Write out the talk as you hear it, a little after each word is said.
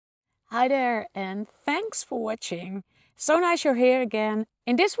Hi there, and thanks for watching. So nice you're here again.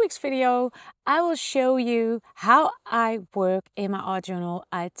 In this week's video, I will show you how I work in my art journal.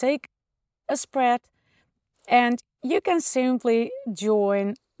 I take a spread and you can simply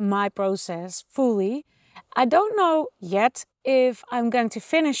join my process fully. I don't know yet if I'm going to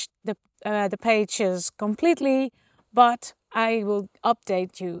finish the pages completely, but I will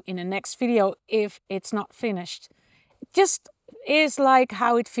update you in the next video if it's not finished. Just is like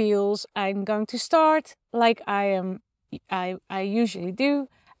how it feels. I'm going to start like I usually do,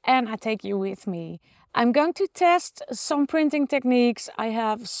 and I take you with me. I'm going to test some printing techniques. I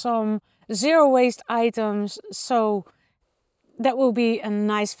have some zero waste items, so that will be a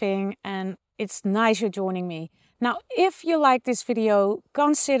nice thing, and it's nice you're joining me. Now, if you like this video,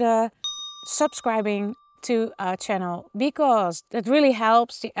 consider subscribing to our channel because that really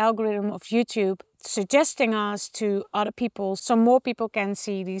helps the algorithm of YouTube suggesting us to other people so more people can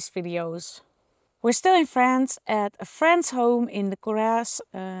see these videos. We're still in France at a friend's home in the Corrèze,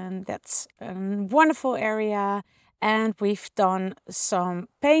 and that's a wonderful area, and we've done some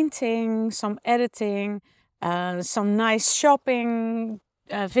painting, some editing, some nice shopping,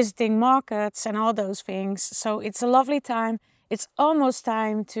 visiting markets and all those things. So it's a lovely time. It's almost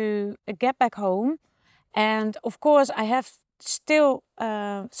time to get back home. And of course, I have still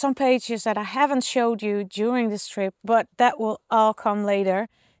some pages that I haven't showed you during this trip, but that will all come later.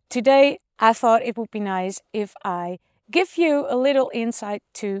 Today, I thought it would be nice if I give you a little insight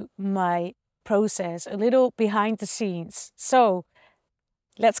to my process, a little behind the scenes. So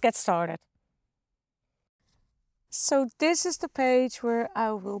let's get started. So this is the page where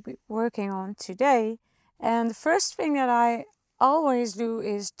I will be working on today. And the first thing that I always do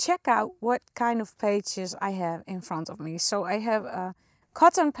is check out what kind of pages I have in front of me. So I have a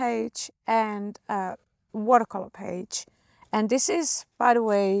cotton page and a watercolor page. And this is, by the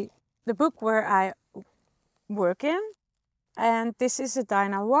way, the book where I work in. And this is a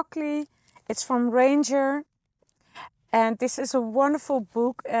Dinah Walkley. It's from Ranger. And this is a wonderful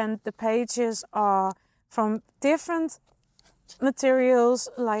book, and the pages are from different materials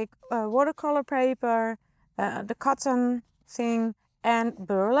like watercolor paper, the cotton thing, and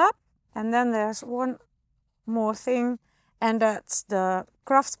burlap. And then there's one more thing, and that's the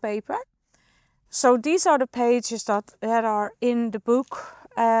craft paper. So these are the pages that are in the book.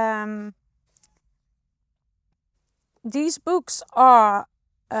 These books are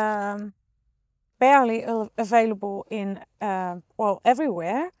barely available in, well,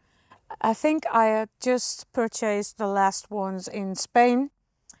 everywhere. I think I just purchased the last ones in Spain.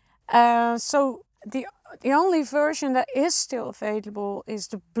 So the only version that is still available is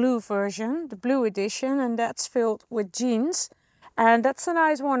the blue version, the blue edition, and that's filled with jeans. And that's a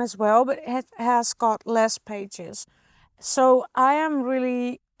nice one as well, but it has got less pages. So I am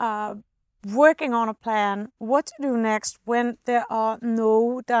really working on a plan what to do next when there are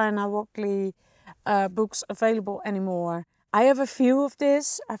no Dinah Walkley books available anymore. I have a few of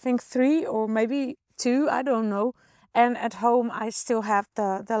this, I think 3 or maybe 2, I don't know. And at home I still have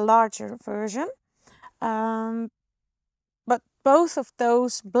the larger version. But both of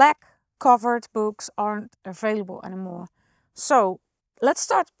those black covered books aren't available anymore. So let's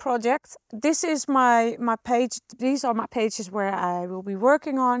start the project. This is my page. These are my pages where I will be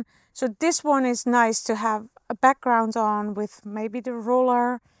working on. So this one is nice to have a background on with maybe the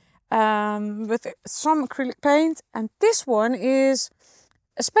roller, with some acrylic paint. And this one is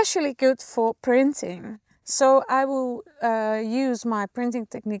especially good for printing. So I will use my printing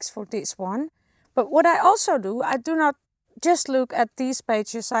techniques for this one. But what I also do, I do not just look at these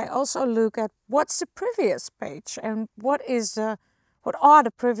pages. I also look at what's the previous page and what are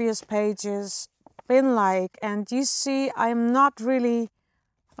the previous pages been like. And you see, I'm not really.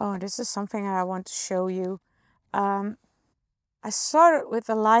 Oh, this is something I want to show you. I started with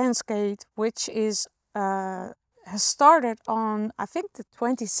the Lion's Gate, which is has started on, I think, the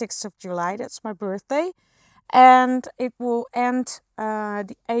 26th of July. That's my birthday. And it will end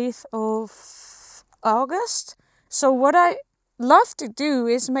the 8th of August. So what I love to do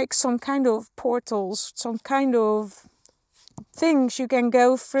is make some kind of portals, some kind of things you can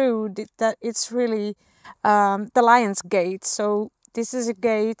go through that it's really the Lion's Gate. So this is a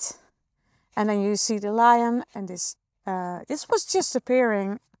gate, and then you see the lion, and this was just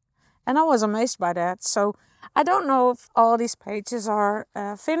appearing, and I was amazed by that. So I don't know if all these pages are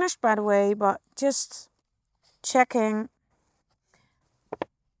finished, by the way, but just checking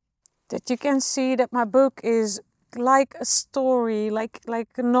that you can see that my book is like a story, like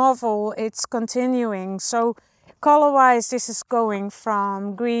a novel. It's continuing. So color-wise, this is going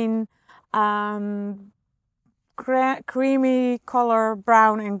from green creamy color,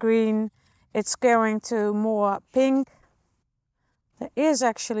 brown and green. It's going to more pink. There is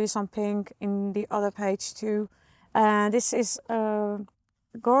actually some pink in the other page too. This is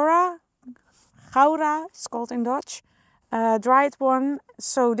Gora, it's called in Dutch. Dried one.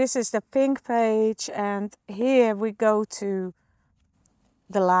 So this is the pink page, and here we go to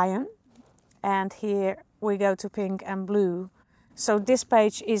the lion, and here we go to pink and blue. So this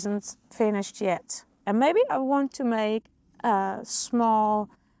page isn't finished yet, and maybe I want to make a small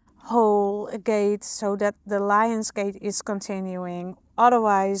hole, a gate, so that the lion's gate is continuing.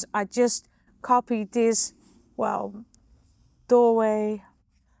 Otherwise I just copy this, well, doorway.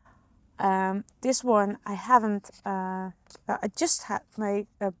 This one I haven't, I just had made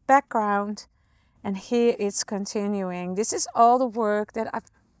a background, and here it's continuing. This is all the work that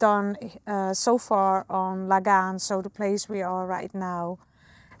I've done so far on Lagan, so the place we are right now.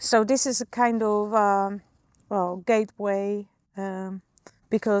 So this is a kind of, well, gateway,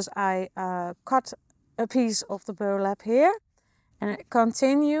 because I cut a piece of the burlap here, and it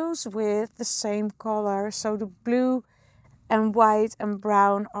continues with the same color. So the blue and white and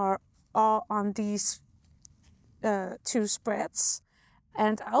brown are all on these two spreads.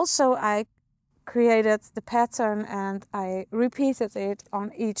 And also I created the pattern and I repeated it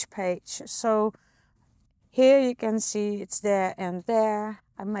on each page. So here you can see it's there and there.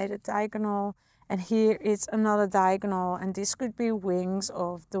 I made a diagonal, and here it's another diagonal, and this could be wings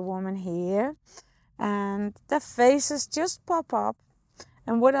of the woman here. And the faces just pop up.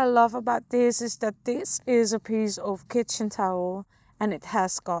 And what I love about this is that this is a piece of kitchen towel, and it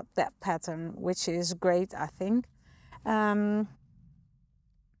has got that pattern, which is great, I think.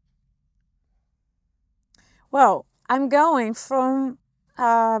 Well, I'm going from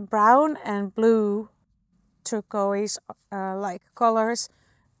brown and blue, turquoise like colors,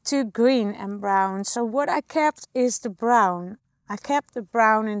 to green and brown. So what I kept is the brown. I kept the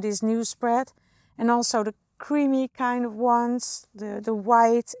brown in this new spread, and also the creamy kind of ones. The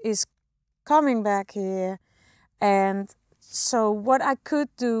white is coming back here. And so what I could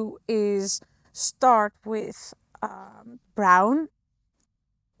do is start with brown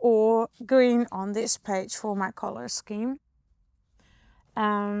or green on this page for my color scheme.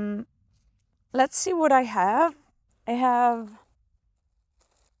 Let's see what I have. I have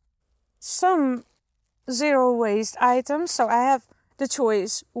some zero waste items, so I have the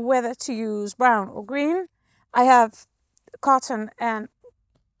choice whether to use brown or green. I have cotton and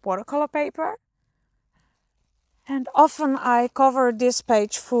watercolor paper, and often I cover this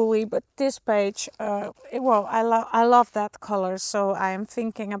page fully, but this page, well, I love that color, so I'm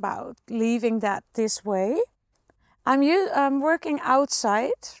thinking about leaving that this way. I'm working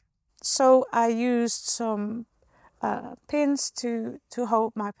outside, so I used some pins to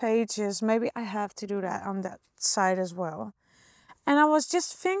hold my pages. Maybe I have to do that on that side as well. And I was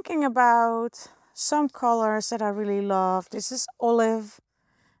just thinking about some colors that I really love. This is olive,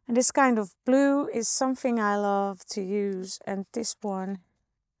 and this kind of blue is something I love to use. And this one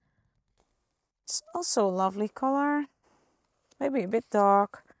is also a lovely color, maybe a bit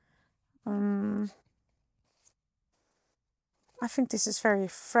dark. I think this is very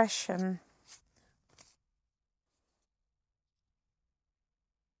fresh and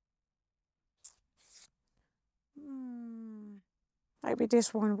maybe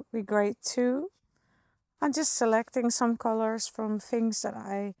this one would be great too. I'm just selecting some colors from things that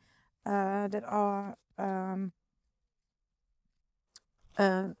I that are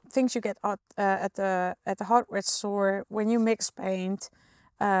things you get at the hardware store. When you mix paint,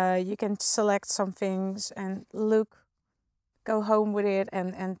 you can select some things and go home with it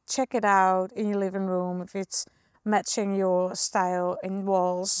and check it out in your living room if it's matching your style in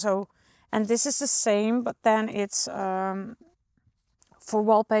walls. So, and this is the same, but then it's for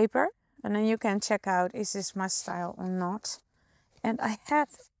wallpaper, and then you can check out, is this my style or not. And I had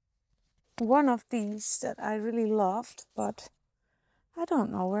one of these that I really loved, but I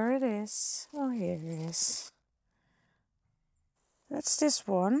don't know where it is. Oh, here it is. That's this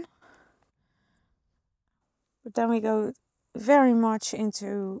one. But then we go very much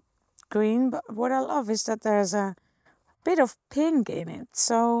into green, but what I love is that there's a bit of pink in it.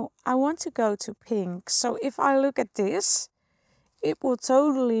 So I want to go to pink. So if I look at this, it will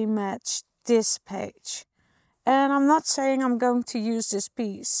totally match this page. And I'm not saying I'm going to use this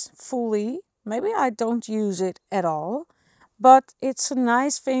piece fully. Maybe I don't use it at all. But it's a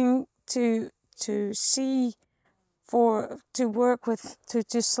nice thing to see, to work with,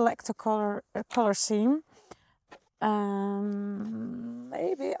 to select a color scheme.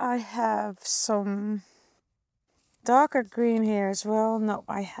 Maybe I have some darker green here as well. No,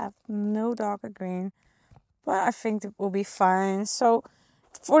 I have no darker green. but I think it will be fine. So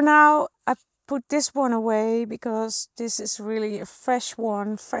for now, I put this one away because this is really a fresh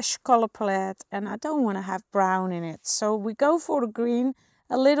one, fresh color palette, and I don't want to have brown in it. So we go for the green,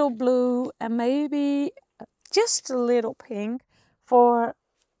 a little blue, and maybe just a little pink for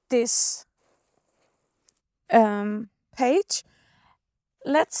this page.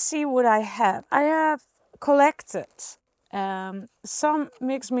 Let's see what I have. I have collected some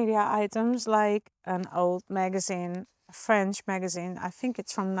mixed media items, like an old magazine, a French magazine. I think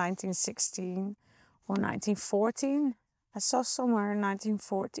it's from 1916 or 1914. I saw somewhere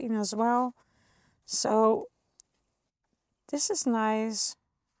 1914 as well. So this is nice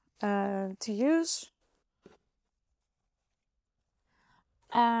to use.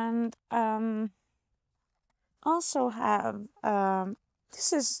 And also have,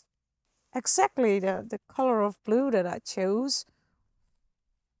 this is exactly the color of blue that I chose.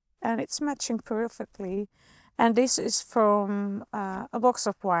 And it's matching perfectly. And this is from a box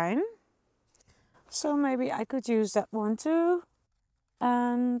of wine. So maybe I could use that one too.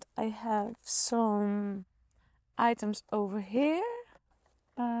 And I have some items over here.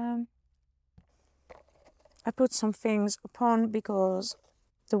 I put some things upon because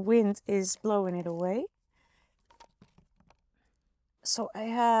the wind is blowing it away. So I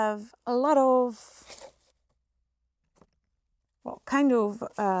have a lot of, well, kind of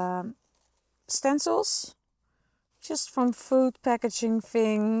stencils, just from food packaging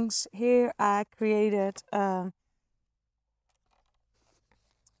things. Here I created a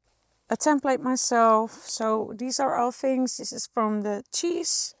template myself. So these are all things. This is from the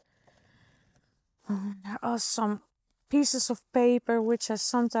cheese. There are some pieces of paper which I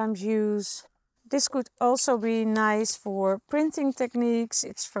sometimes use. This could also be nice for printing techniques.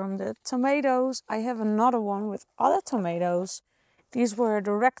 It's from the tomatoes. I have another one with other tomatoes. These were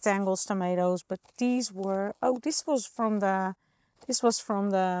the rectangles tomatoes, but these were, oh, this was from the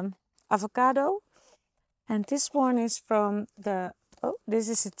avocado. And this one is from the, oh, this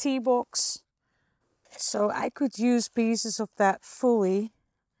is a tea box. So I could use pieces of that fully.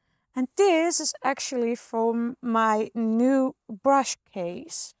 And this is actually from my new brush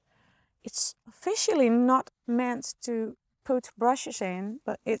case. It's officially not meant to put brushes in,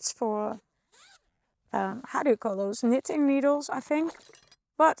 but it's for, how do you call those? Knitting needles, I think.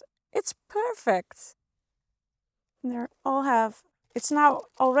 But it's perfect. They all have, it's now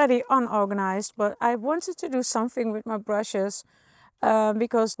already unorganized, but I wanted to do something with my brushes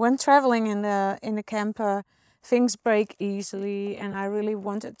because when traveling in the camper, things break easily, and I really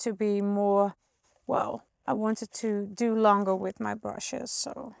wanted to be more, well, I wanted to do longer with my brushes.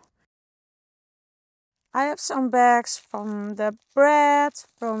 So I have some bags from the bread,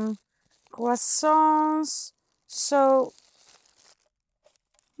 from croissants, so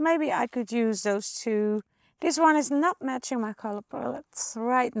maybe I could use those too. This one is not matching my color palettes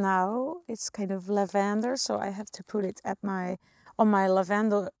right now. It's kind of lavender, so I have to put it at on my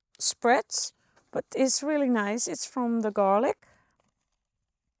lavender spreads. But it's really nice. It's from the garlic.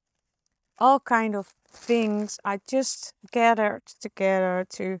 All kind of things I just gathered together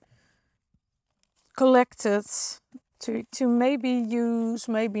to collect it, to maybe use,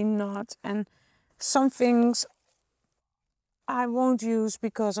 maybe not. And some things I won't use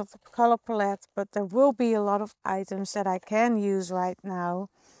because of the color palette, but there will be a lot of items that I can use right now.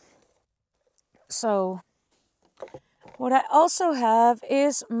 So what I also have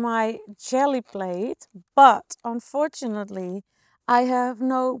is my jelly plate, but unfortunately I have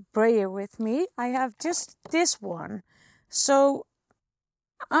no brayer with me. I have just this one. So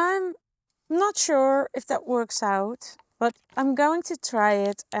I'm not sure if that works out, but I'm going to try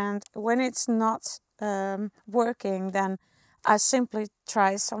it, and when it's not working, then I simply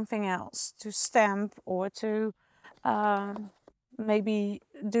try something else to stamp or to maybe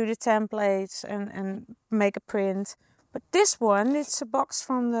do the templates and make a print. But this one, it's a box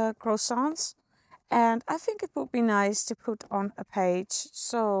from the croissants, and I think it would be nice to put on a page.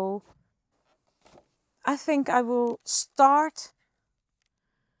 So I think I will start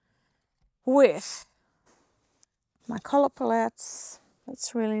with my color palettes.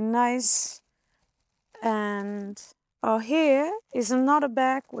 That's really nice. And oh, here is another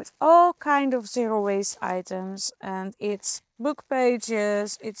bag with all kind of zero waste items, and it's book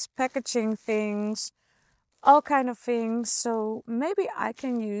pages, it's packaging things, all kind of things. So maybe I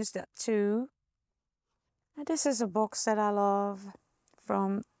can use that too. And this is a box that I love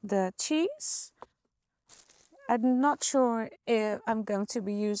from the cheese. I'm not sure if I'm going to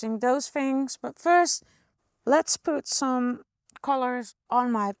be using those things, but first let's put some colors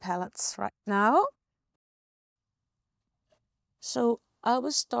on my palettes right now. So I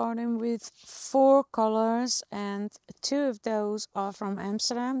was starting with 4 colors, and 2 of those are from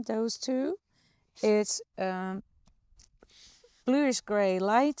Amsterdam. Those 2, it's bluish gray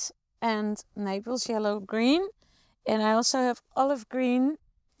light and Naples yellow green. And I also have olive green,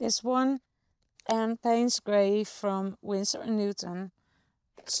 this one, and Payne's gray from Winsor & Newton.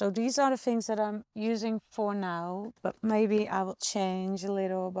 So these are the things that I'm using for now, but maybe I will change a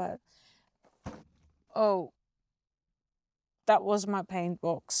little. But oh, that was my paint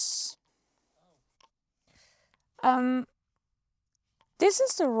box. This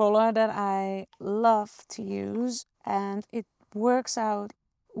is the roller that I love to use, and it works out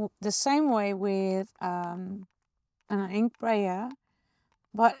the same way with an ink sprayer,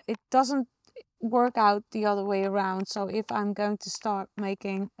 but it doesn't work out the other way around. So if I'm going to start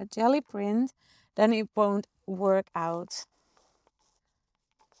making a jelly print, then it won't work out.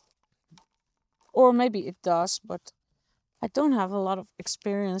 Or maybe it does, but I don't have a lot of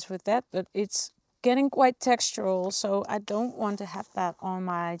experience with that. But it's getting quite textural, so I don't want to have that on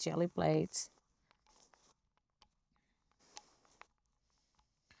my jelly plates.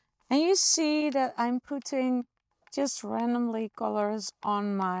 And you see that I'm putting just randomly colors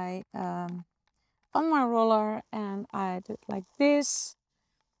on my roller, and I do it like this.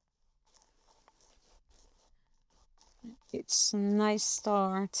 It's a nice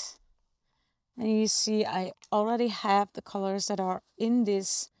start. And you see I already have the colors that are in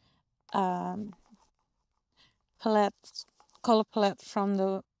this color palette from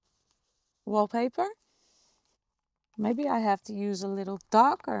the wallpaper. Maybe I have to use a little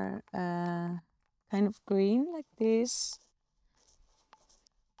darker kind of green like this.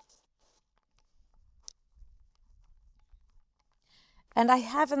 And I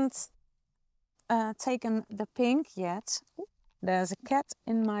haven't taken the pink yet. There's a cat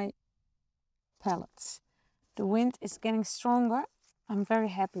in my palettes. The wind is getting stronger. I'm very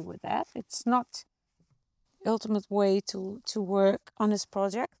happy with that. It's not the ultimate way to work on this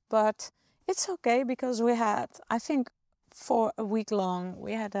project, but it's okay because we had, I think, for a week long,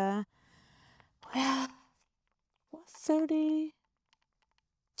 we had 30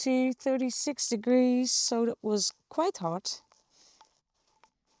 to 36 degrees, so that was quite hot.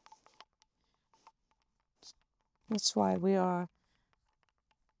 That's why we are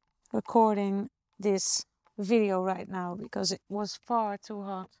recording this video right now, because it was far too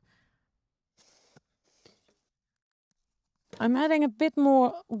hot. I'm adding a bit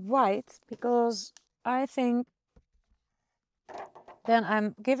more white because I think then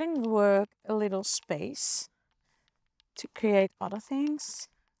I'm giving the work a little space to create other things.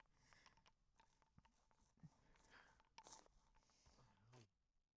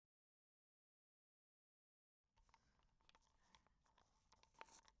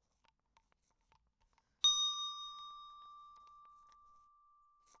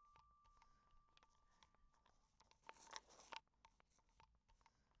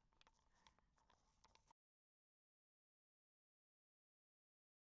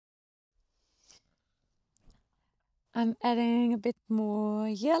 I'm adding a bit more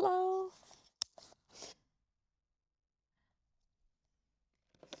yellow.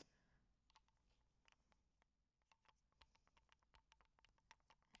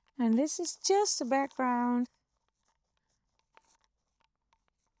 And this is just the background.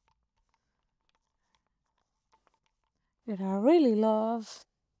 That I really love.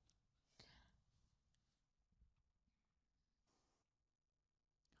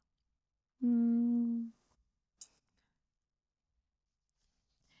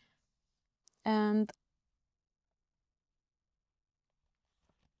 And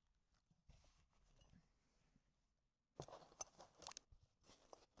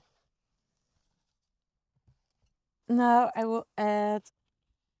now I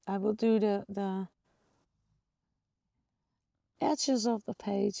will do the edges of the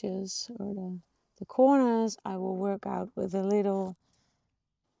pages, or the corners. I will work out with a little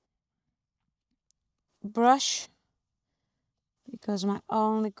brush, because my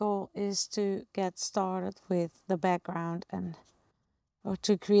only goal is to get started with the background or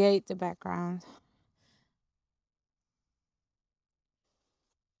to create the background.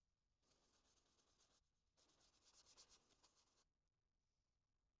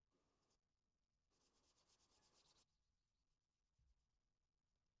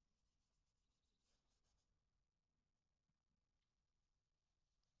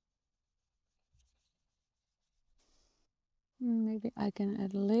 Maybe I can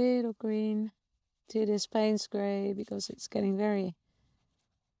add a little green to this Payne's gray, because it's getting very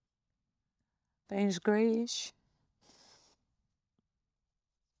Payne's grayish.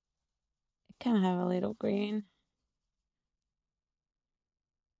 It can have a little green.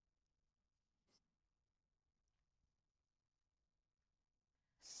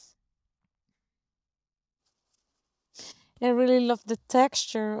 I really love the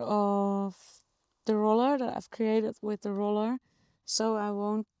texture of the roller that I've created with the roller, so I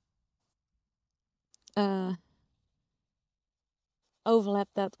won't overlap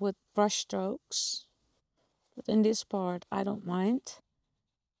that with brush strokes. But in this part, I don't mind.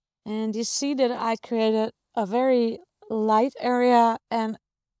 And you see that I created a very light area and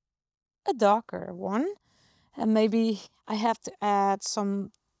a darker one. And maybe I have to add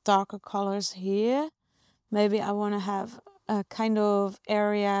some darker colors here. Maybe I want to have a kind of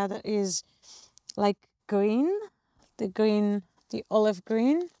area that is like green, the olive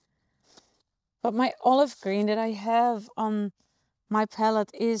green. But my olive green that I have on my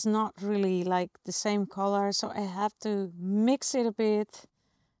palette is not really like the same color, so I have to mix it a bit.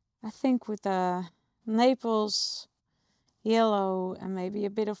 I think with the Naples yellow and maybe a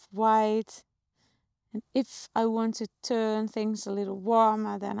bit of white. And if I want to turn things a little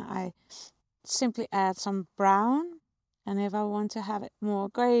warmer, then I simply add some brown. And if I want to have it more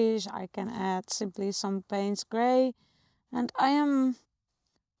grayish, I can add simply some Payne's Gray. And I am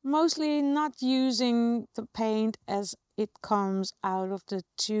mostly not using the paint as it comes out of the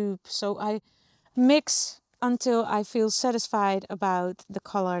tube. So I mix until I feel satisfied about the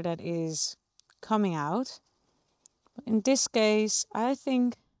color that is coming out. In this case, I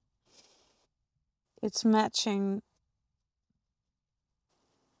think it's matching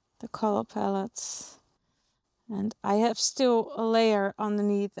the color palettes. And I have still a layer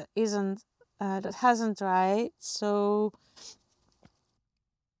underneath that that hasn't dried, so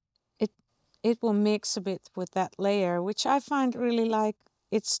it will mix a bit with that layer, which I find really like.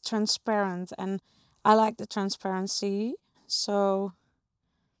 It's transparent, and I like the transparency. So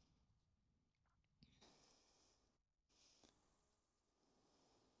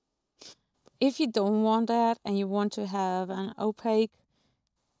if you don't want that and you want to have an opaque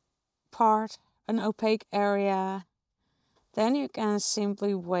part, an opaque area, then you can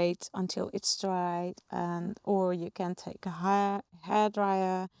simply wait until it's dried, and or you can take a hair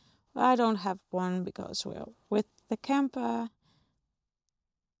dryer. I don't have one because we're with the camper.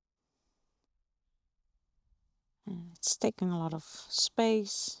 And it's taking a lot of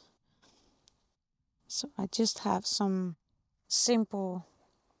space. So I just have some simple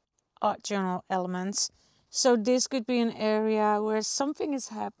art journal elements. So this could be an area where something is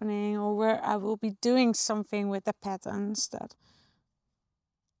happening or where I will be doing something with the patterns that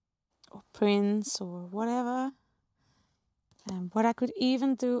or prints or whatever. And what I could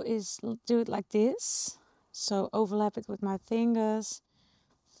even do is do it like this. So overlap it with my fingers.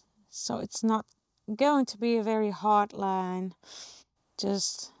 So it's not going to be a very hard line.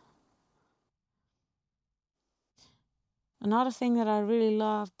 Just another thing that I really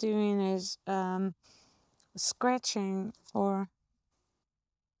love doing is scratching. Or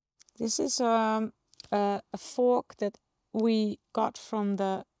this is a fork that we got from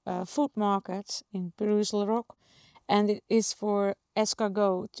the food market in Peruzel Rock, and it is for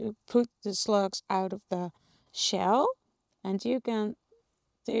escargot, to put the slugs out of the shell, and you can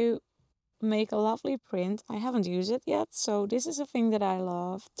make a lovely print. I haven't used it yet, so this is a thing that I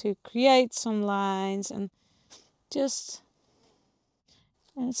love, to create some lines and just,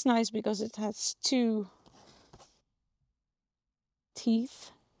 and it's nice because it has two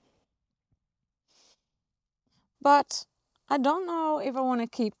teeth. But I don't know if I want to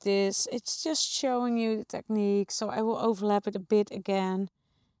keep this. It's just showing you the technique, so I will overlap it a bit again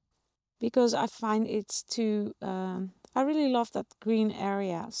because I find it's too I really love that green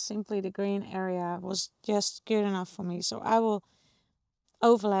area. Simply the green area was just good enough for me, so I will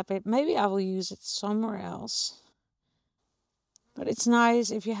overlap it. Maybe I will use it somewhere else, but it's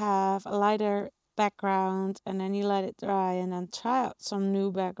nice if you have a lighter background and then you let it dry and then try out some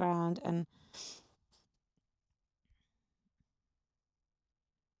new background. And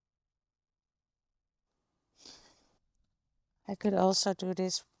I could also do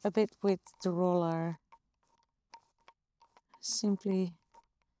this a bit with the roller. Simply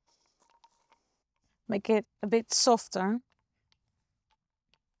make it a bit softer.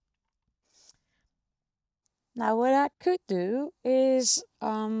 Now what I could do is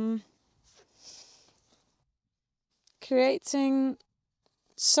creating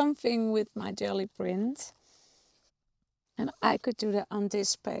something with my jelly print, and I could do that on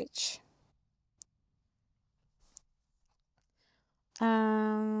this page.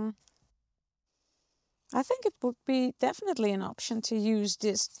 I think it would be definitely an option to use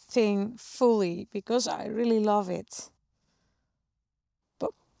this thing fully because I really love it.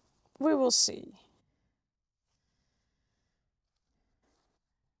 But we will see.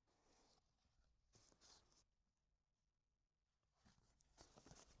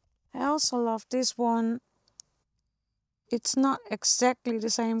 I also love this one it's not exactly the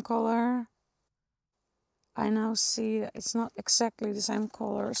same color. I now see that it's not exactly the same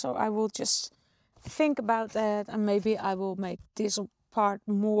color, so I will just think about that, and maybe I will make this part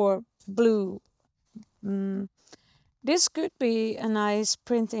more blue. This could be a nice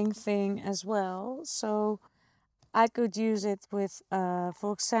printing thing as well, so I could use it with,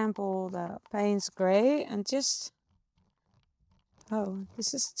 for example, the Payne's Gray, and just, oh,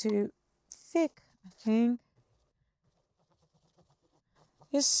 this is too thick, I think.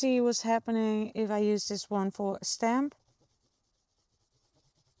 Just see what's happening if I use this one for a stamp.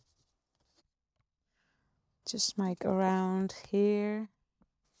 Just make around here.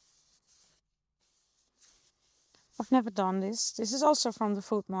 I've never done this. This is also from the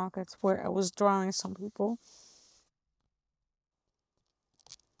food market where I was drawing some people.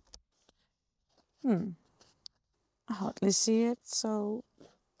 I hardly see it, so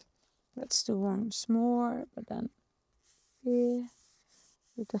let's do once more, but then here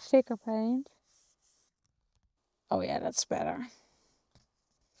with the thicker paint. Oh yeah, that's better.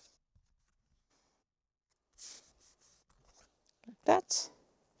 Like that.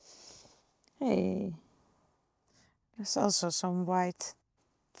 Hey, there's also some white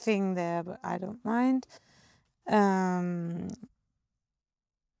thing there, but I don't mind.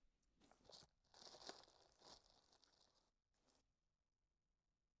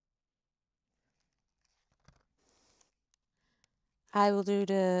 I will do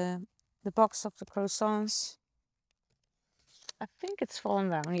the box of the croissants. I think it's fallen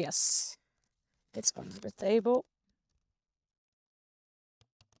down, yes. It's on the table.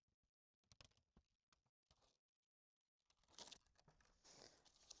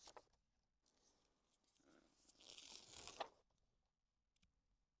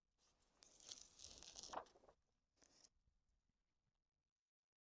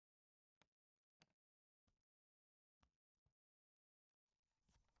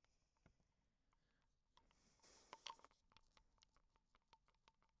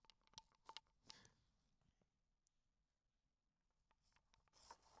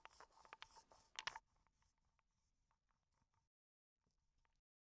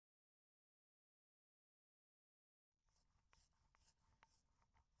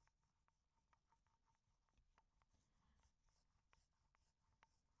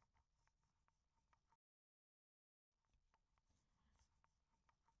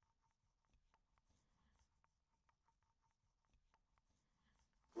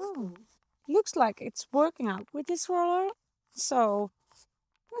 Oh, looks like it's working out with this roller. So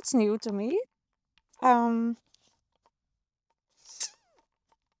that's new to me. I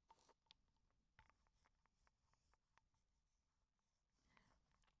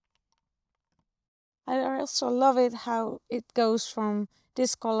also love it how it goes from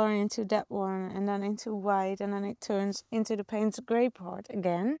this color into that one, and then into white, and then it turns into the Payne's Gray part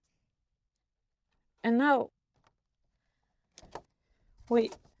again. And now we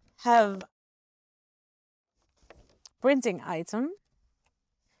have printing item,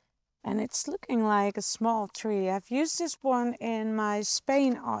 and it's looking like a small tree. I've used this one in my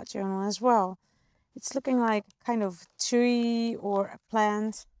Spain art journal as well. It's looking like kind of a tree or a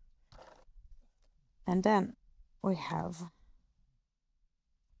plant. And then we have,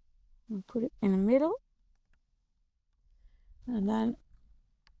 put it in the middle, and then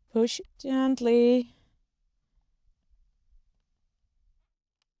push it gently.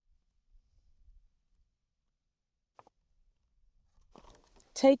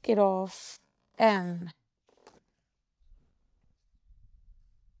 Take it off and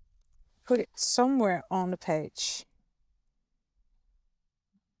put it somewhere on the page.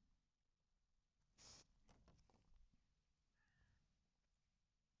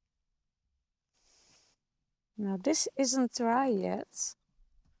 Now this isn't dry yet,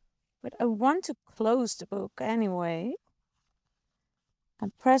 but I want to close the book anyway.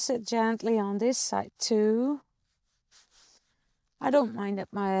 And press it gently on this side too. I don't mind that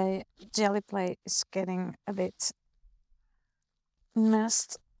my jelly plate is getting a bit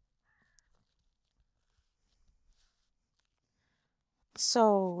messed.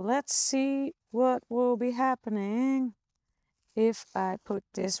 So let's see what will be happening if I put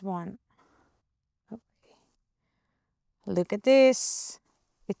this one. Okay. Look at this.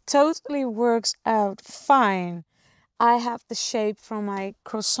 It totally works out fine. I have the shape from my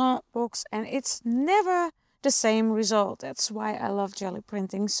croissant box, and it's never the same result. That's why I love jelly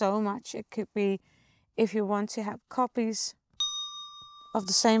printing so much. It could be if you want to have copies of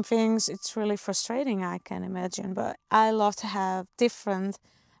the same things. It's really frustrating, I can imagine, but I love to have different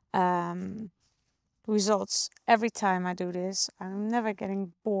results every time I do this. I'm never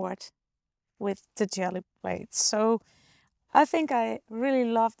getting bored with the jelly plates. So I think I really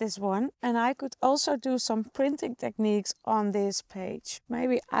love this one, and I could also do some printing techniques on this page.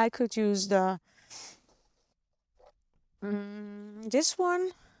 Maybe I could use the this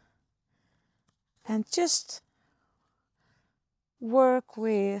one and just work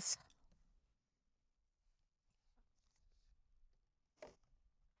with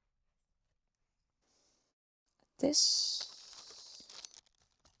this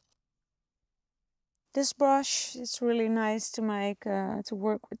brush. It's really nice to make to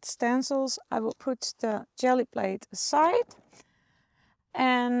work with stencils. I will put the jelly plate aside,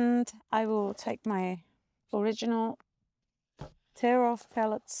 and I will take my original tear off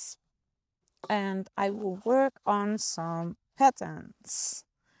palettes, and I will work on some patterns.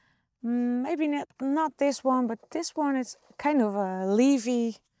 Maybe not this one, but this one is kind of a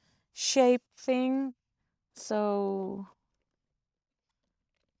leafy shape thing. So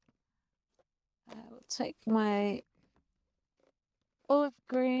I will take my olive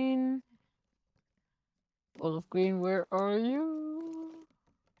green. Olive green, where are you?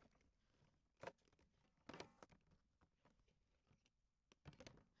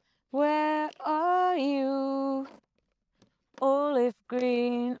 Where are you? Olive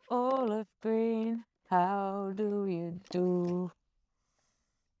green, how do you do?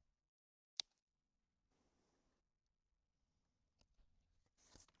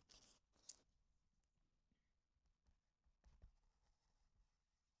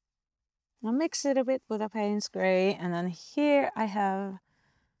 I'll mix it a bit with a Payne's Gray, and then here I have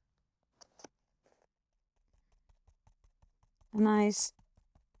a nice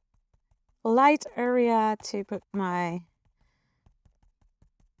light area to put my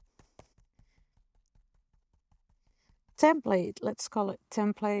template. Let's call it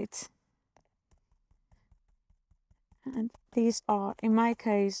template. And these are, in my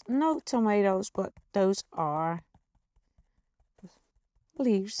case, no tomatoes, but those are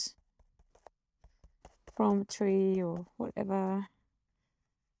leaves from a tree or whatever.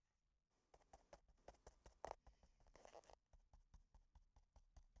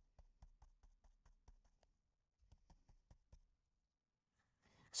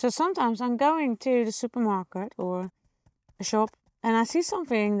 So sometimes I'm going to the supermarket or a shop and I see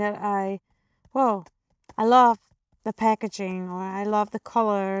something that I love the packaging, or I love the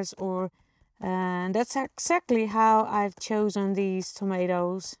colors, or and that's exactly how I've chosen these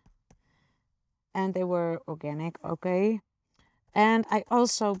tomatoes. And they were organic, okay. And I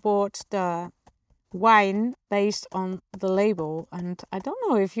also bought the wine based on the label, and I don't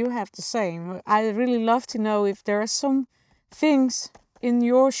know if you have the same. I really love to know if there are some things in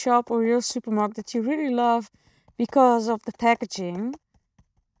your shop or your supermarket that you really love because of the packaging.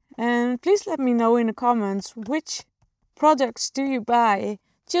 And please let me know in the comments which products do you buy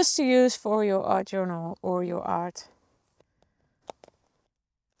just to use for your art journal or your art.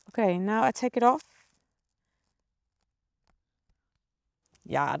 Okay, now I take it off.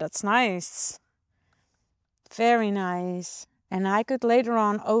 Yeah, that's nice. Very nice. And I could later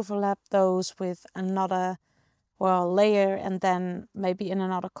on overlap those with another, layer, and then maybe in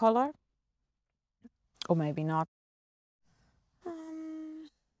another color. Or maybe not.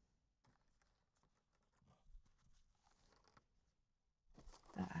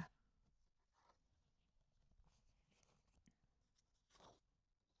 There.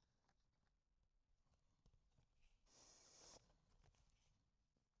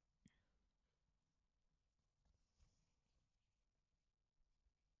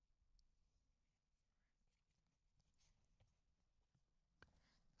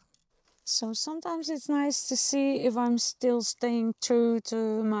 So sometimes it's nice to see if I'm still staying true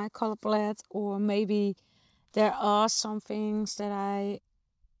to my color palette, or maybe there are some things that I,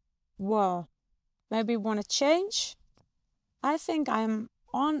 maybe want to change. I think I'm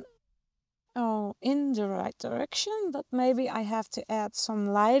in the right direction, but maybe I have to add some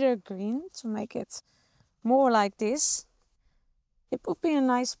lighter green to make it more like this. It would be a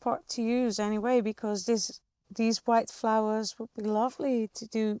nice part to use anyway, because these white flowers would be lovely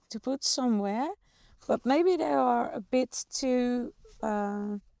to put somewhere, but maybe they are a bit too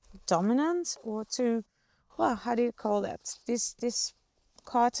dominant, or too, how do you call that? This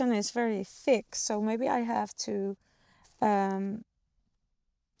carton is very thick, so maybe I have to turn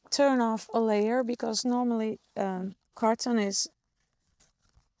off a layer, because normally carton is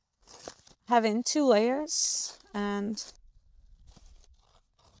having 2 layers, and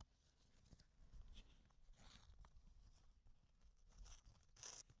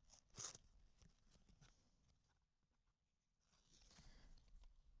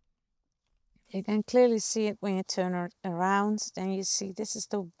you can clearly see it when you turn it around. Then you see this is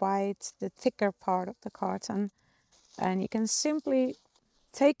the white, the thicker part of the carton. and you can simply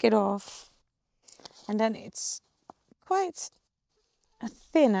take it off, and then it's quite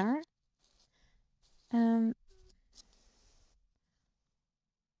thinner.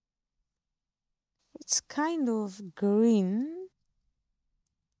 It's kind of green,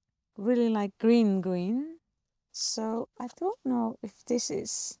 really like green. So I don't know if this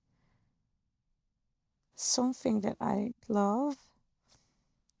is something that I love,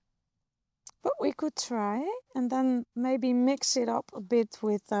 but we could try, and then maybe mix it up a bit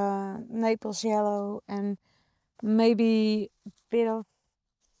with Naples yellow and maybe a bit of,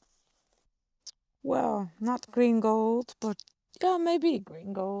 well, not green gold, but yeah, maybe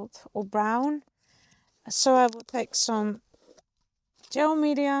green gold or brown. So I will take some gel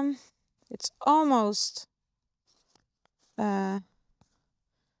medium. It's almost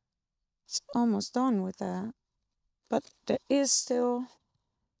done with that, but there is still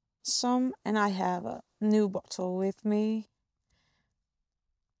some, and I have a new bottle with me.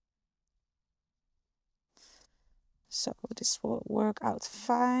 So this will work out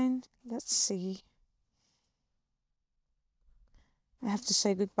fine. Let's see. I have to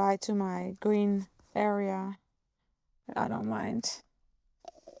say goodbye to my green area. I don't mind.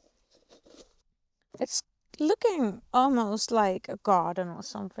 It's looking almost like a garden or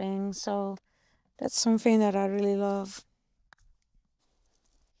something, so that's something that I really love.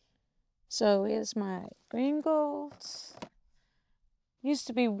 So here's my green gold. Used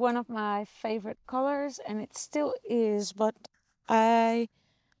to be one of my favorite colors, and it still is, but I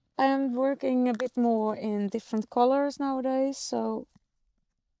am working a bit more in different colors nowadays, so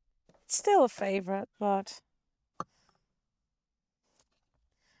it's still a favorite, but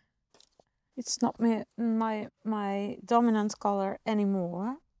it's not my dominant color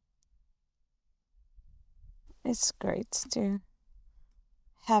anymore. It's great to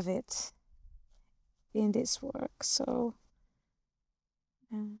have it in this work, so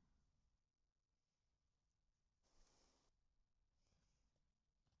maybe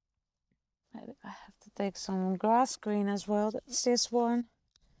I have to take some grass green as well. That's this one.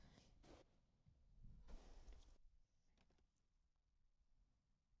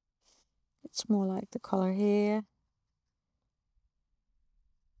 It's more like the color here.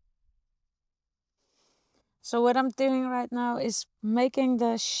 So what I'm doing right now is making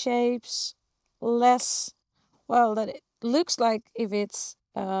the shapes less, well, that it looks like if it's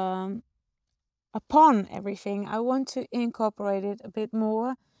upon everything. I want to incorporate it a bit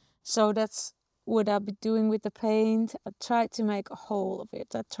more. So that's what I'll be doing with the paint. I try to make a whole of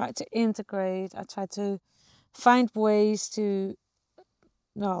it. I try to integrate. I try to find ways to,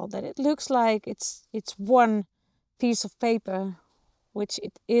 well, that it looks like it's one piece of paper, which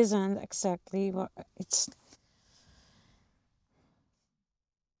it isn't exactly. What it's.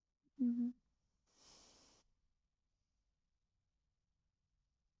 Mhm.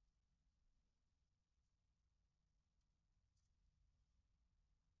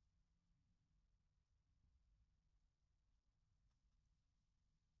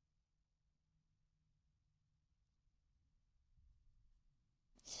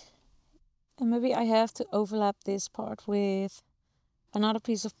 And maybe I have to overlap this part with another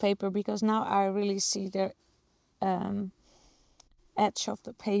piece of paper, because now I really see the edge of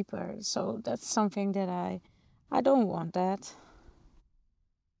the paper. So that's something that I don't want that.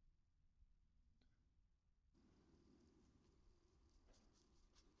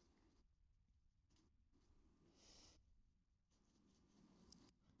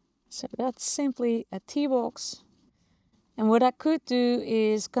 So that's simply a tea box. And what I could do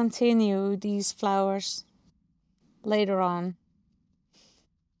is continue these flowers later on.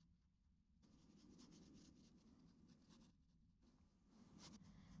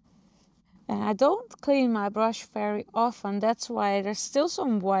 And I don't clean my brush very often. That's why there's still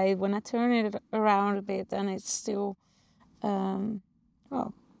some white. When I turn it around a bit, and it's still,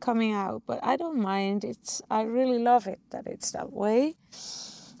 well, coming out. But I don't mind. I really love it that it's that way.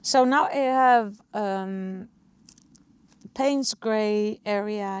 So now I have Payne's gray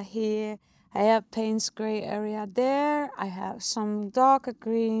area here. I have Payne's gray area there. I have some darker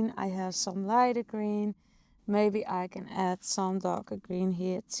green. I have some lighter green. Maybe I can add some darker green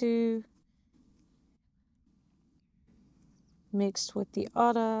here too, mixed with the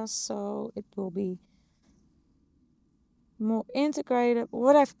others, so it will be more integrated.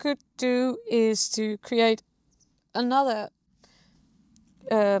 What I could do is to create another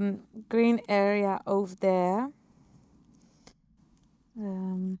green area over there.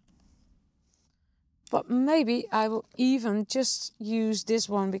 But maybe I will even just use this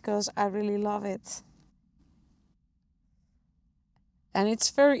one because I really love it. And it's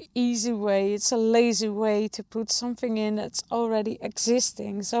very easy way, it's a lazy way to put something in that's already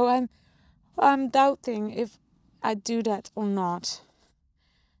existing. So I'm doubting if I do that or not.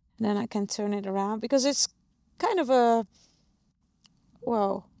 And then I can turn it around because it's kind of a,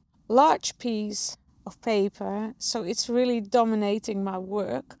 well, large piece of paper. So it's really dominating my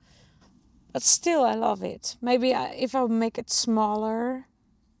work. But still, I love it. Maybe if I make it smaller,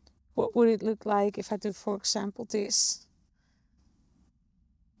 what would it look like if I do, for example, this?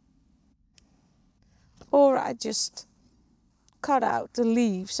 Or I just cut out the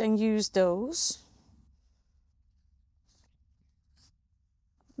leaves and use those.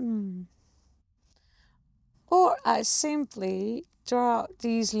 Or I simply draw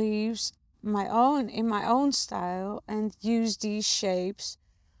these leaves in my own style and use these shapes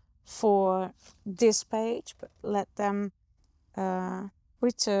for this page, but let them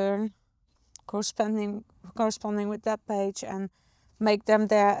return corresponding with that page and make them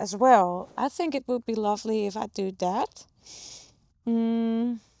there as well. I think it would be lovely if I do that.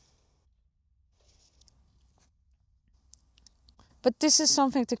 But this is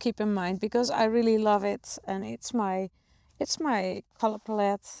something to keep in mind because I really love it, and it's my color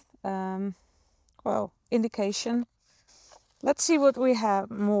palette indication. Let's see what we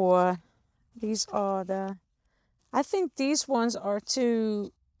have more. These are the, I think these ones are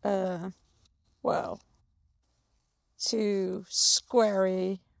too too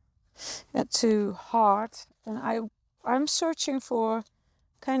squarey and too hard, and I'm searching for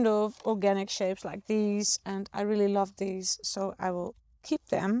kind of organic shapes like these, and I really love these, so I will keep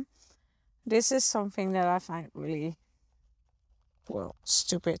them. This is something that I find really,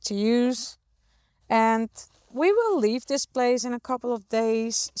 stupid to use. And we will leave this place in a couple of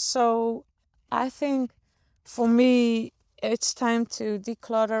days, so I think for me it's time to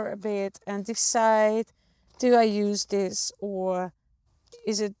declutter a bit and decide, do I use this, or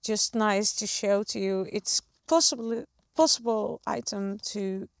is it just nice to show to you? It's possible item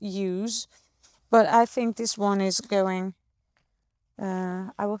to use, but I think this one is going,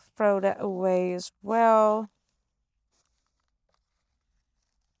 I will throw that away as well.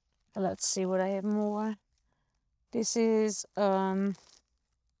 Let's see what I have more. This is the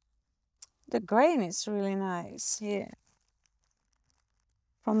grain is really nice here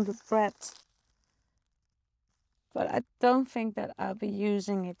from the bread, but I don't think that I'll be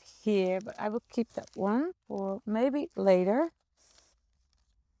using it here, but I will keep that one for maybe later.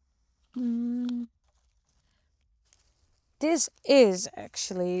 This is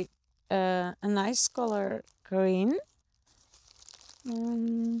actually a nice color green.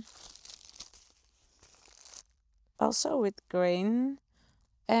 Also with grain.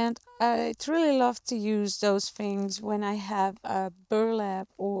 And I'd really love to use those things when I have a burlap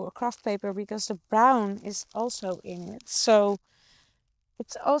or craft paper, because the brown is also in it. So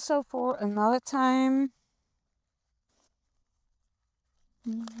it's also for another time.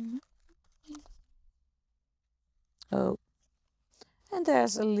 Oh, and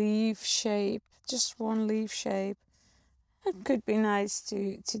there's a leaf shape, just one leaf shape. It could be nice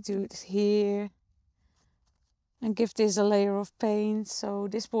to do it here and give this a layer of paint. So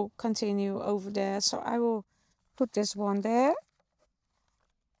this will continue over there. So I will put this one there.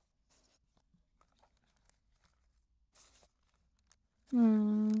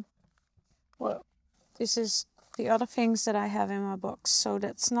 Well, this is the other things that I have in my box, so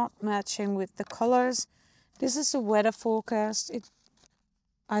that's not matching with the colors. This is the weather forecast.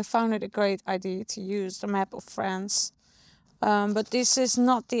 I found it a great idea to use the map of France. But this is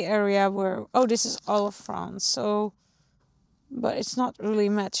not the area where, this is all of France. So, but it's not really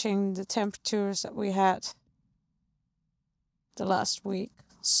matching the temperatures that we had the last week.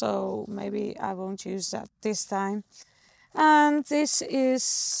 So maybe I won't use that this time. And this is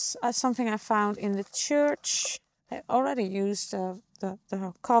something I found in the church. I already used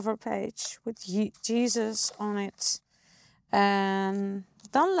the cover page with Jesus on it. And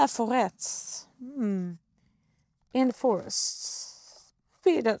dans la forêt, in the forest.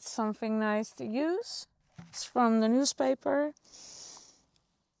 Maybe that's something nice to use. It's from the newspaper.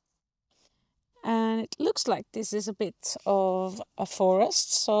 And it looks like this is a bit of a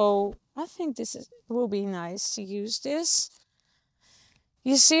forest, so I think will be nice to use this.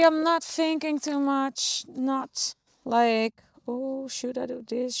 You see, I'm not thinking too much, not like, oh, should I do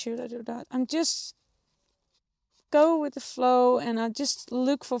this, should I do that? I'm just go with the flow, and I just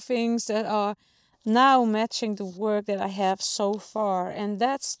look for things that are now matching the work that I have so far. And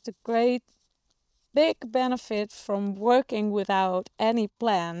that's the great big benefit from working without any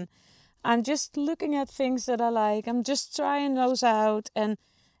plan. I'm just looking at things that I like. I'm just trying those out, and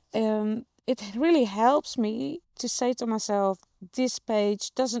it really helps me to say to myself, this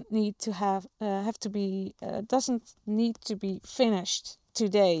page doesn't need to doesn't need to be finished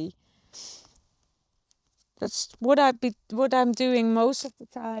today. That's what I'm doing most of the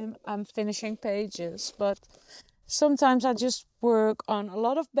time. I'm finishing pages, but sometimes I just work on a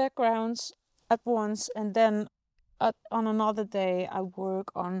lot of backgrounds at once, and then on another day I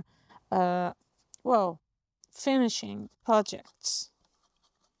work on well, finishing projects.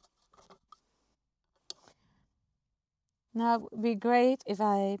 Now it would be great if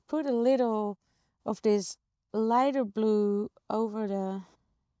I put a little of this lighter blue over the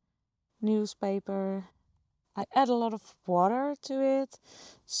newspaper. I add a lot of water to it,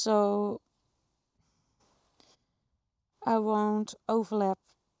 so I won't overlap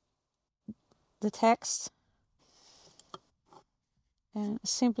the text. And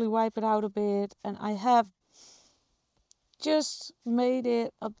simply wipe it out a bit, and I have just made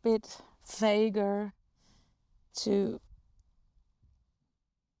it a bit vaguer to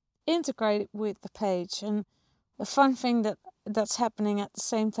integrate it with the page. And the fun thing that's happening at the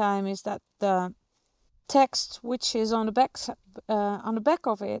same time is that the text which is on the back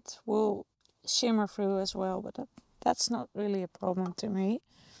of it will shimmer through as well, but that's not really a problem to me.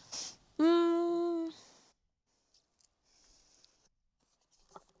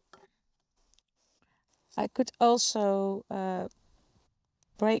 I could also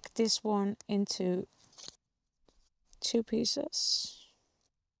break this one into 2 pieces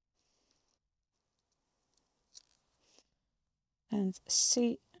and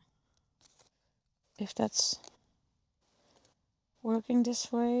see if that's working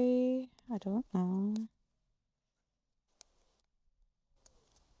this way. I don't know.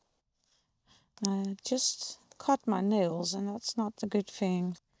 I just cut my nails, and that's not a good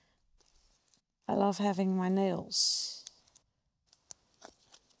thing. I love having my nails.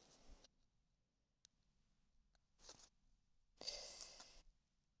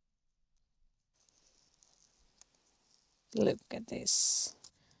 Look at this.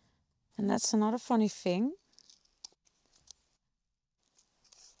 And that's another funny thing,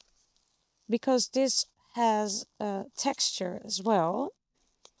 because this has a texture as well.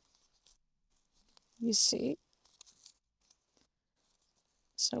 You see?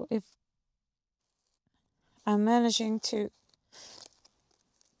 So if I'm managing to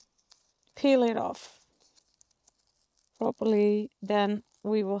peel it off properly, then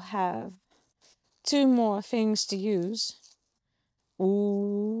we will have 2 more things to use.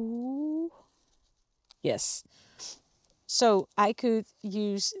 Ooh. Yes. So I could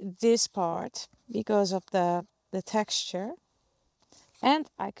use this part because of the texture, and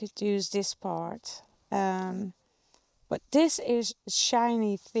I could use this part. But this is a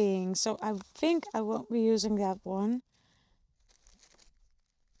shiny thing, so I think I won't be using that one.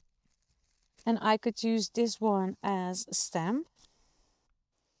 And I could use this one as a stamp,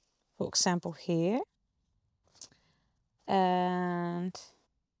 for example here. And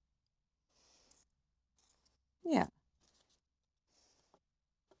yeah,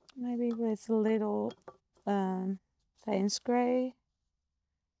 maybe with a little Payne's Gray.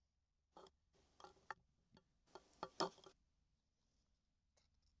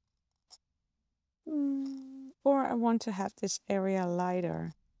 Or I want to have this area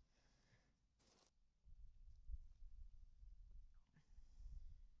lighter.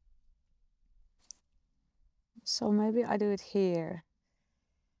 So maybe I do it here.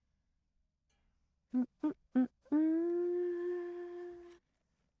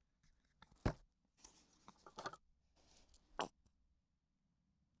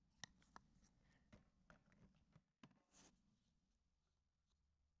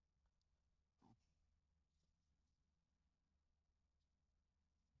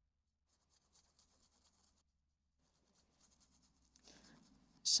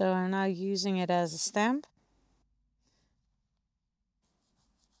 So I'm now using it as a stamp.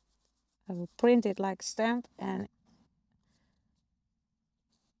 I will print it like a stamp, and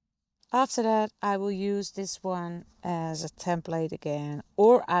after that I will use this one as a template again,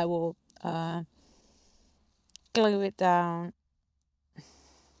 or I will glue it down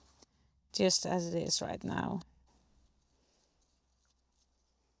just as it is right now.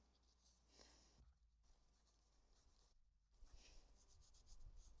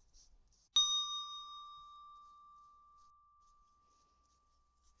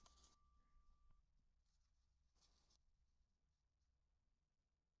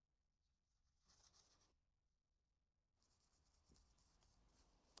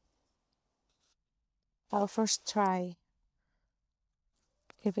 I'll first try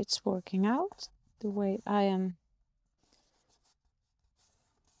if it's working out the way I am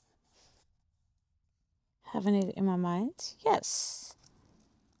having it in my mind. Yes,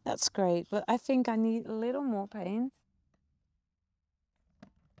 that's great, but I think I need a little more paint.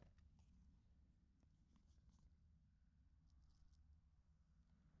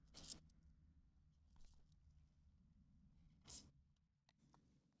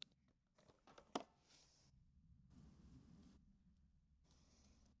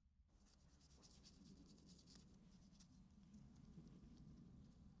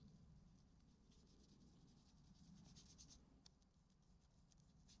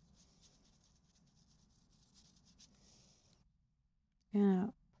 Yeah,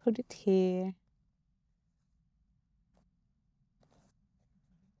 put it here.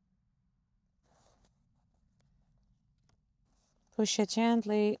 Push it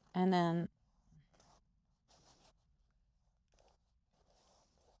gently and then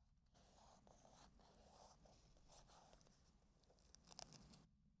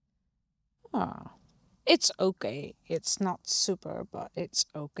ah, it's okay. It's not super, but it's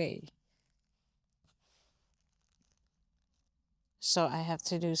okay. So I have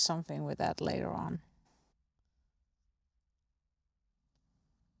to do something with that later on.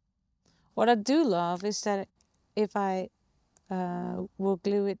 What I do love is that if I will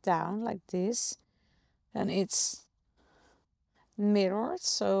glue it down like this, then it's mirrored.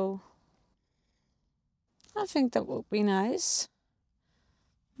 So I think that would be nice.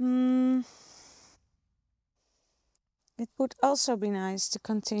 It would also be nice to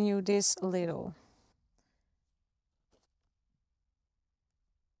continue this a little.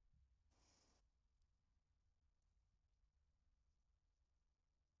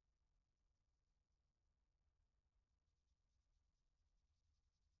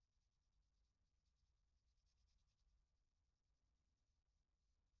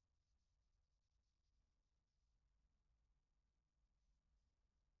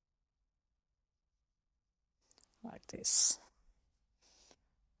 Like this.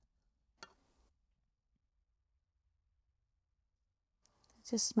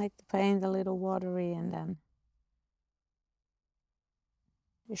 Just make the paint a little watery and then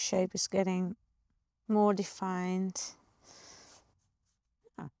the shape is getting more defined.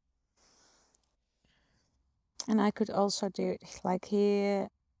 And I could also do it like here.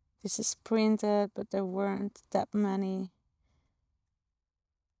 This is printed, but there weren't that many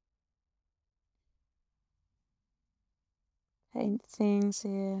paint things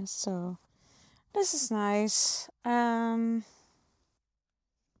here. So this is nice.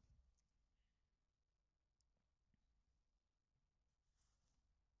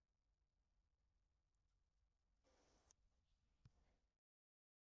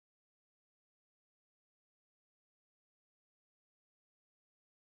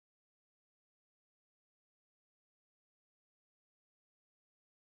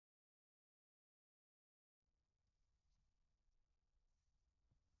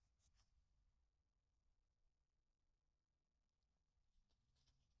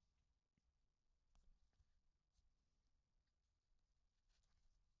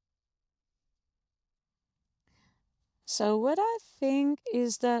 So what I think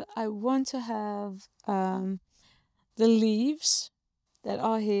is that I want to have the leaves that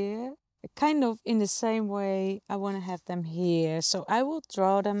are here kind of in the same way I want to have them here. So I will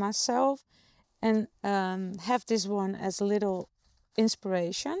draw them myself and have this one as a little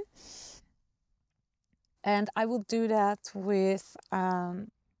inspiration. And I will do that with,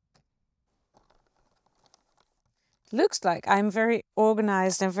 looks like I'm very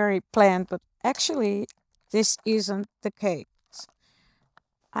organized and very planned, but actually this isn't the case.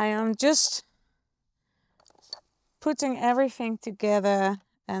 I am just putting everything together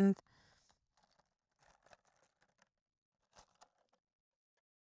and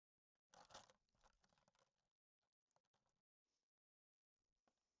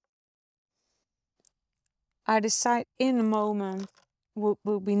I decide in a moment what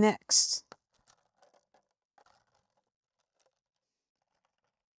will be next.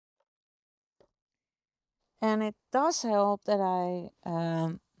 And it does help that I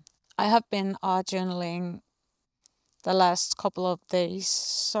have been art journaling the last couple of days,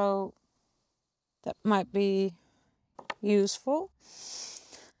 so that might be useful.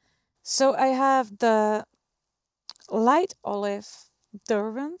 So I have the light olive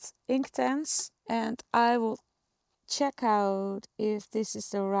Derwent Inktense, and I will check out if this is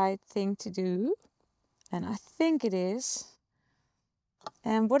the right thing to do. And I think it is.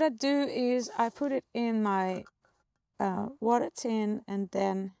 And what I do is I put it in my water tin and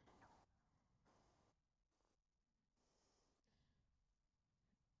then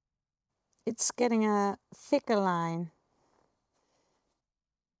it's getting a thicker line.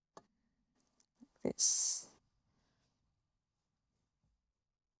 this.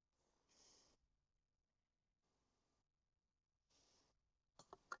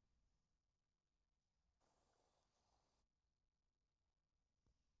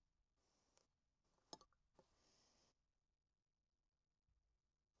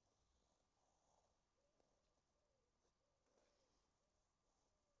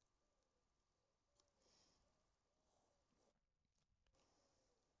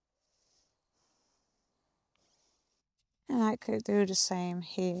 And I could do the same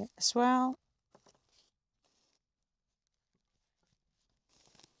here as well.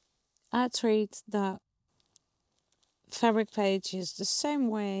 I treat the fabric pages the same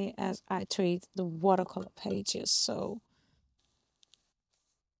way as I treat the watercolor pages. So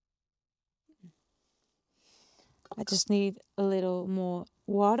I just need a little more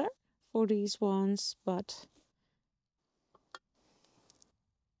water for these ones, but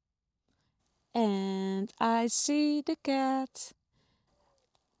and I see the cat,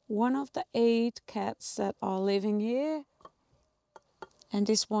 one of the 8 cats that are living here, and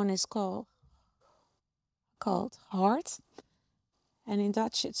this one is called Hart, and in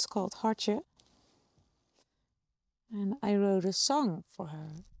Dutch it's called Hartje, and I wrote a song for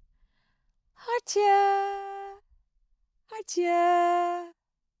her. Hartje, Hartje,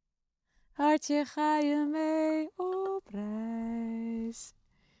 Hartje, ga je mee op reis?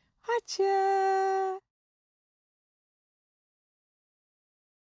 Hartje.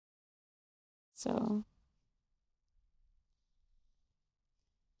 So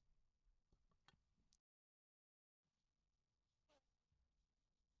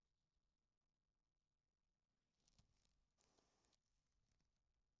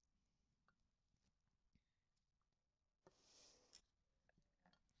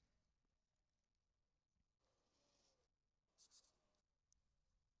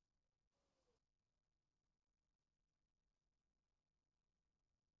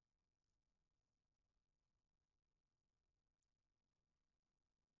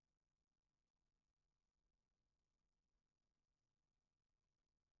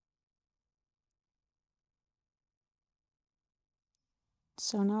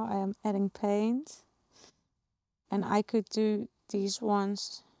So now I am adding paint, and I could do these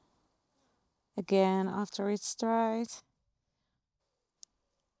ones again after it's dried.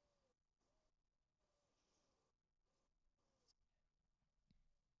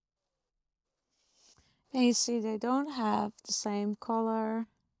 And you see they don't have the same color,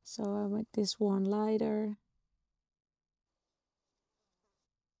 so I make this one lighter.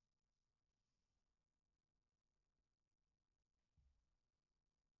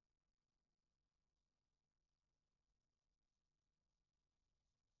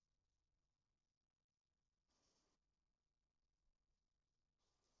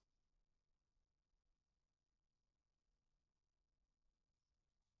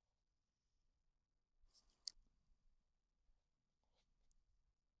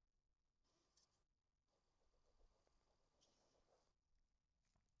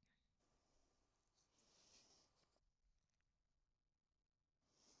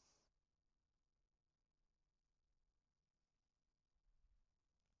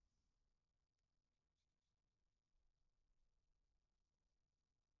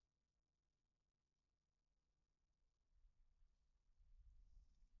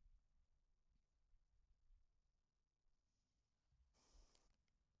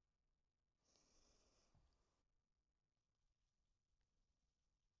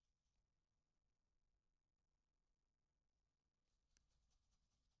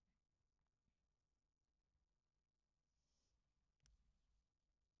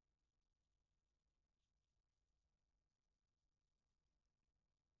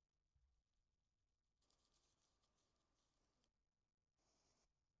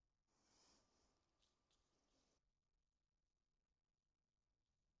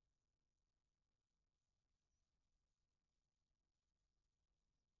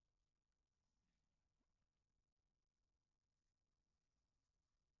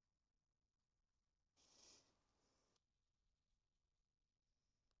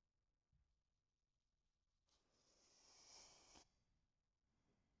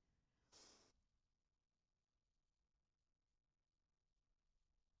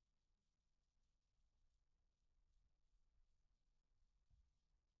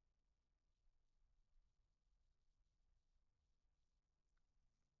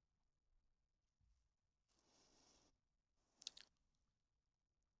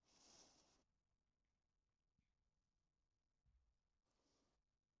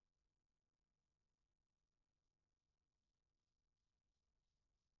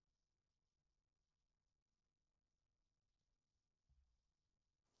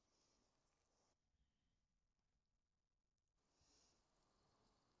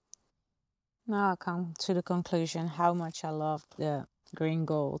 Now I come to the conclusion how much I love the green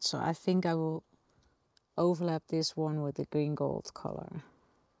gold. So I think I will overlap this one with the green gold color,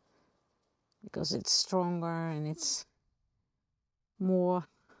 because it's stronger and it's more,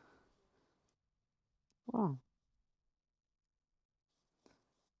 well,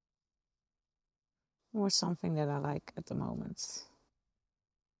 more something that I like at the moment.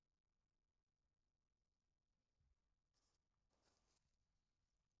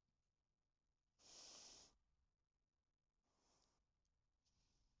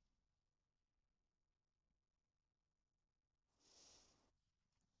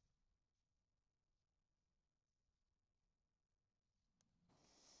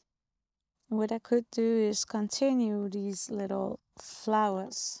 What I could do is continue these little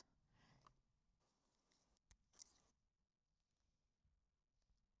flowers.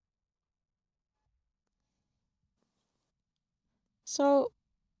 So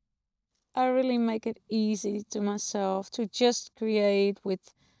I really make it easy to myself to just create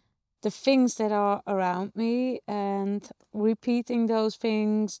with the things that are around me and repeating those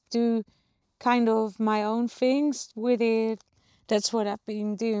things, do kind of my own things with it. That's what I've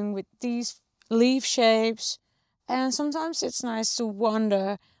been doing with these leaf shapes. And sometimes it's nice to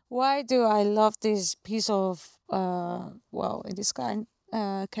wonder, why do I love this piece of, well, in this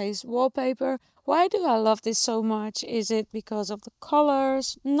case, wallpaper? Why do I love this so much? Is it because of the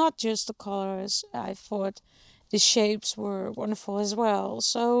colors? Not just the colors. I thought the shapes were wonderful as well.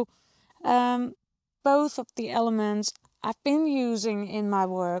 So um, both of the elements I've been using in my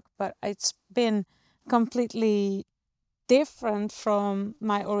work, but it's been completely different from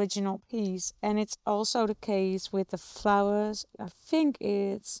my original piece. And it's also the case with the flowers. I think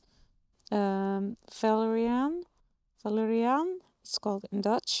it's valerian. Valerian, it's called in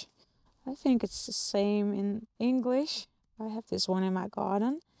Dutch. I think it's the same in English. I have this one in my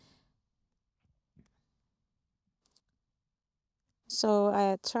garden. So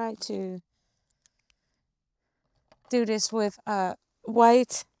I try to do this with a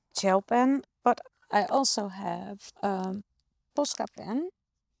white gel pen, but I also have Posca pen.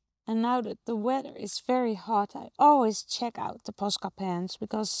 And now that the weather is very hot, I always check out the Posca pens,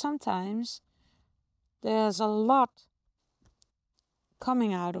 because sometimes there's a lot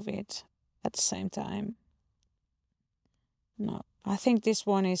coming out of it at the same time. No, I think this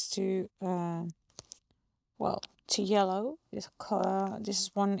one is too, well, too yellow.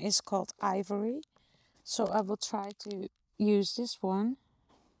 This one is called Ivory. So I will try to use this one.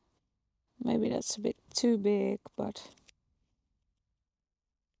 Maybe that's a bit too big, but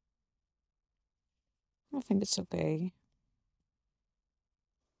I think it's okay.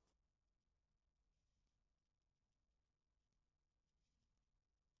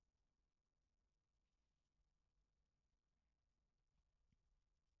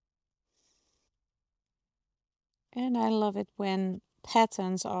 And I love it when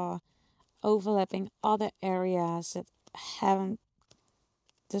patterns are overlapping other areas that haven't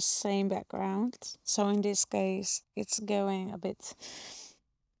the same background. So in this case, it's going a bit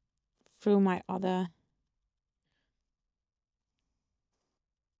through my other.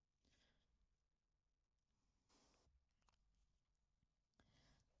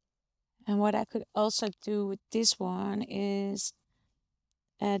 And what I could also do with this one is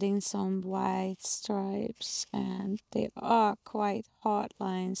adding some white stripes, and they are quite hard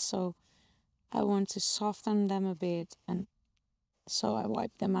lines, so I want to soften them a bit, and so I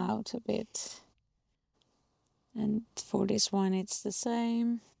wipe them out a bit. And for this one it's the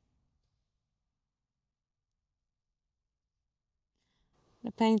same.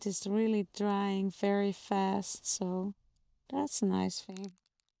 The paint is really drying very fast, so that's a nice thing.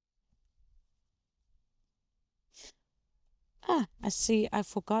 Ah, I see I've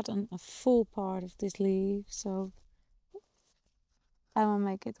forgotten a full part of this leaf, so I will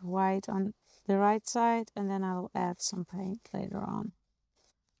make it white on the right side, and then I will add some paint later on.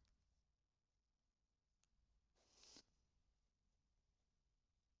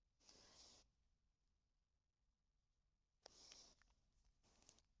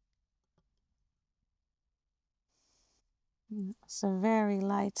 It's a very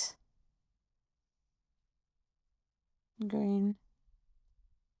light green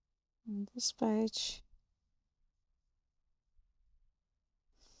on this page.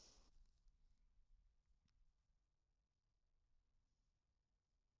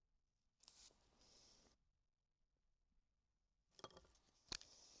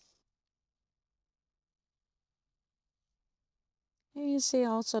 Here you see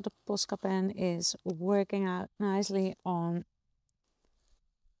also the Posca pen is working out nicely on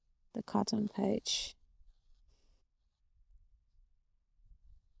the cotton page.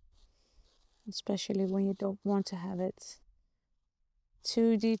 especially when you don't want to have it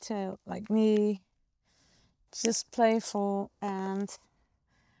too detailed like me. Just playful, and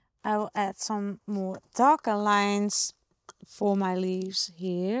I will add some more darker lines for my leaves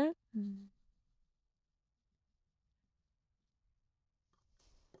here.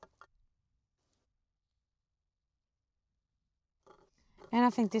 And I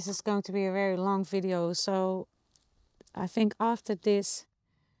think this is going to be a very long video, so I think after this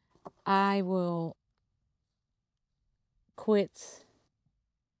I will quit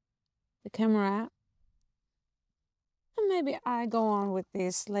the camera. And maybe I go on with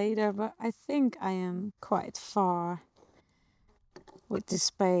this later, but I think I am quite far with this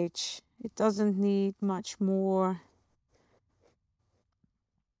page. It doesn't need much more.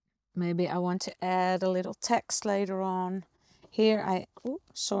 Maybe I want to add a little text later on. Here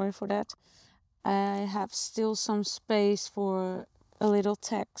sorry for that. I have still some space for a little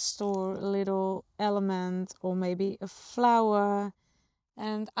text or a little element or maybe a flower.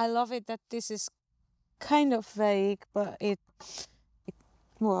 And I love it that this is kind of vague, but it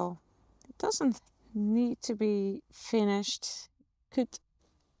doesn't need to be finished. Could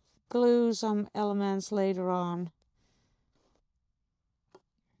glue some elements later on.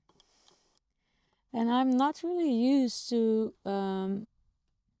 And I'm not really used to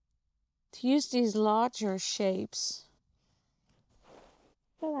use these larger shapes,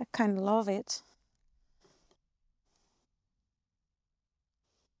 but I kind of love it.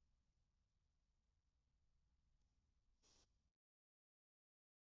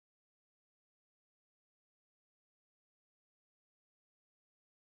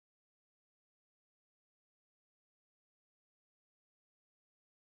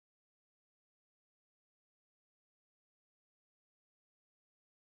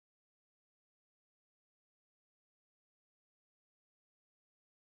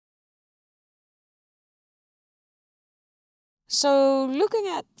 So looking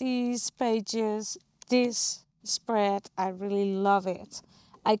at these pages, this spread, I really love it.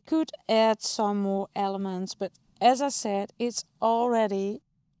 I could add some more elements, but as I said, it's already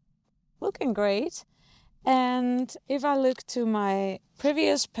looking great. And if I look to my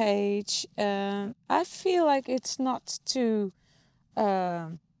previous page, I feel like it's not too,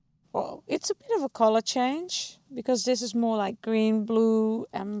 well, it's a bit of a color change because this is more like green, blue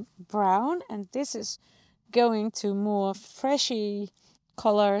and brown, and this is going to more freshy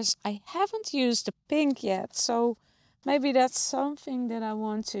colors. I haven't used the pink yet, so maybe that's something that I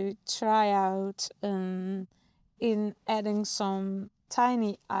want to try out in adding some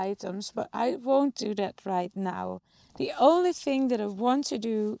tiny items, but I won't do that right now. The only thing that I want to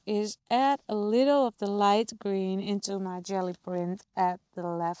do is add a little of the light green into my jelly print at the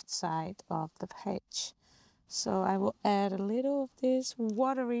left side of the page. So I will add a little of this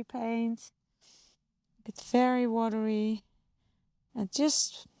watery paint. It's very watery, and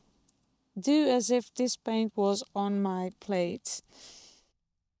just do as if this paint was on my plate.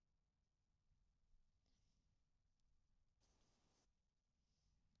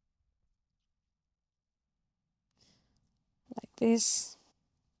 Like this.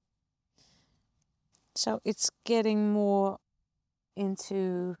 So it's getting more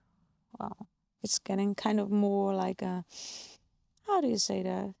into, well, it's getting kind of more like a, how do you say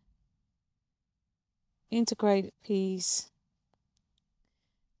that? Integrated piece.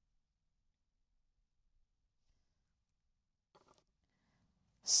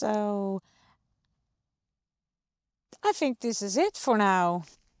 So I think this is it for now.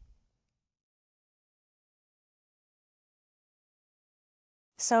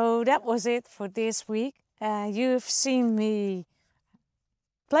 So that was it for this week. You've seen me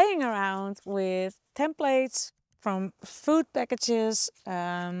playing around with templates from food packages,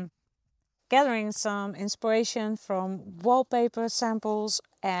 gathering some inspiration from wallpaper samples,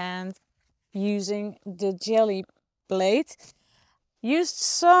 and using the jelly blade. Used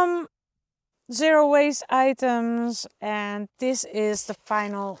some zero waste items, and this is the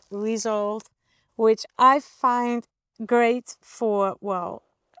final result, which I find great for, well,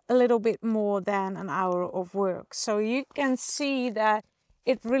 a little bit more than an hour of work. So you can see that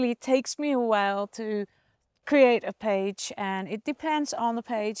it really takes me a while to create a page, and it depends on the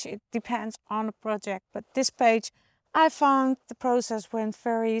page, it depends on the project. But this page, I found the process went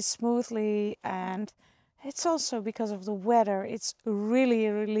very smoothly, and it's also because of the weather. It's really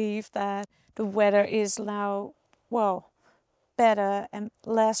a relief that the weather is now, well, better and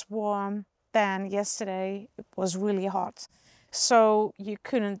less warm than yesterday. It was really hot. So you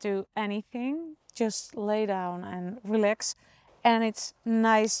couldn't do anything, just lay down and relax. And it's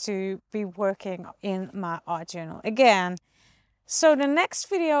nice to be working in my art journal again. So the next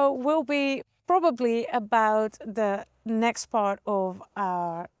video will be probably about the next part of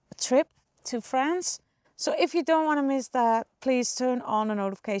our trip to France. So if you don't want to miss that, please turn on the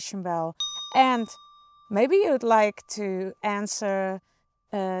notification bell. And maybe you'd like to answer,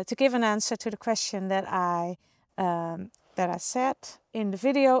 to give an answer to the question that I said in the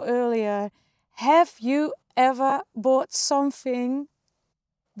video earlier. Have you ever bought something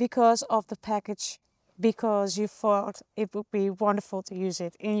because of the package, because you thought it would be wonderful to use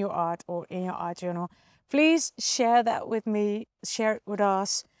it in your art or in your art journal? Please share that with me, share it with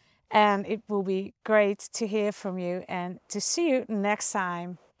us, and it will be great to hear from you and to see you next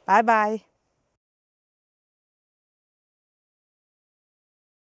time. Bye bye.